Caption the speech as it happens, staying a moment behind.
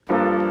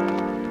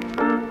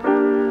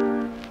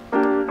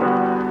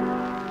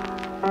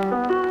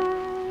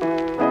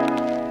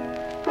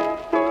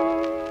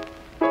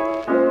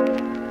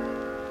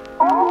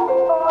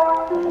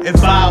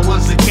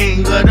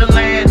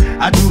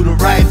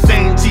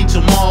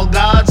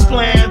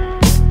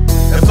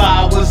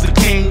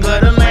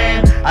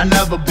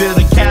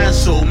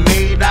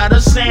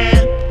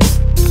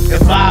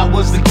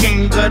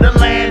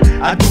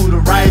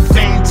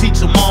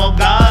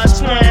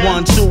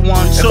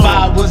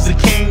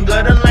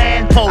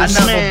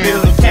Postman. I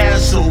never built a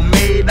castle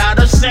made out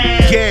of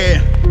sand.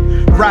 Yeah.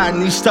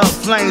 Riding these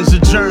tough flames, a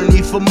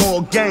journey for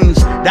more gains.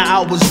 The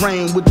hours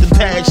rain with the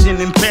passion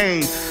and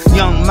pain.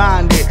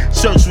 Young-minded,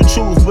 search for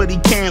truth, but he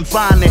can't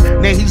find it.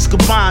 Now he's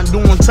confined,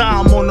 doing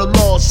time on the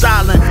law,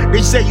 silent.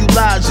 They say you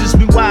lies, just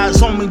be wise,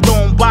 homie,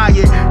 don't buy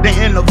it. The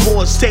inner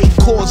voice take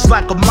course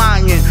like a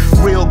Mayan.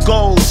 Real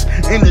goals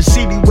in the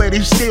city where they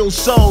steal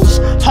souls.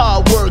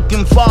 Hard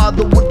working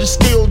father with the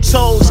steel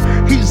toes.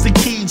 He's the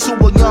key to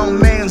a young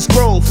man's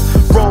growth.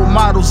 Role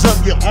models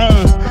of your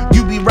own.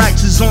 You be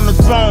righteous on the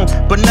throne,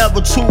 but never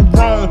too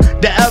grown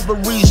to ever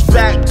reach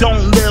back.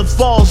 Don't live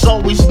false,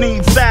 always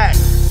need fact.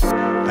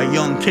 A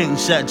young king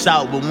sets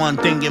out with one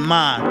thing in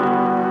mind: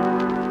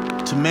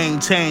 to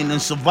maintain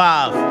and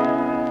survive.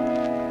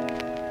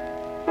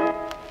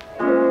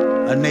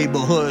 A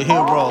neighborhood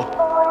hero.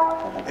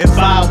 If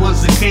I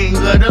was the king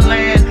of the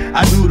land,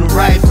 I'd do the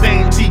right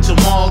thing, teach them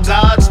all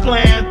God's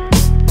plan.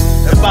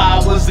 If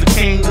I was the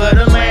king of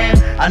the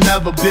land, I'd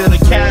never build a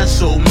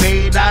castle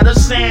made out of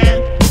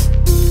sand.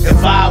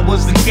 If I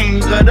was the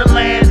king of the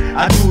land,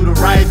 I'd do the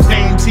right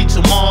thing, teach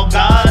them all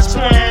God's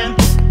plan.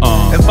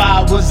 If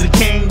I was the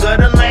king of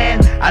the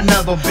land, I'd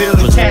never build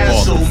a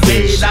castle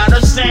made out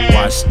of sand.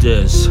 Watch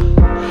this.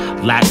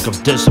 Lack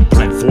of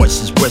discipline,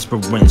 voices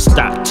whispering,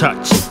 stop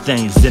touching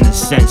things in a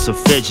sense of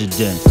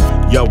fidgeting.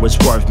 Yo, it's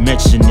worth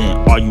mentioning,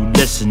 are you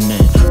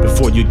listening?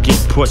 Before you get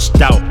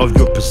pushed out of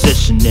your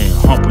positioning,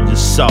 humble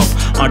yourself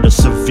under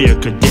severe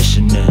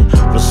conditioning.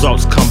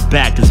 Results come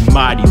back as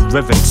mighty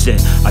riveting.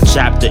 A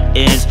chapter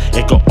ends,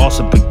 it can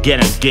also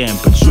begin again,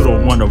 but you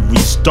don't want to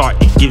restart,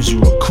 it gives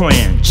you a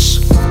cringe.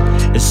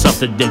 It's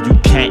something that you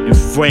can't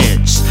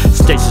infringe.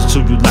 Stakes it to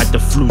you like the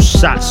flu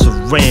shot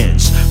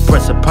syringe.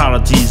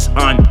 Principalities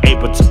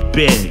unable to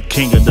bend.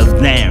 King of the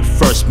land,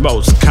 first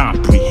most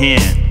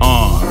comprehend.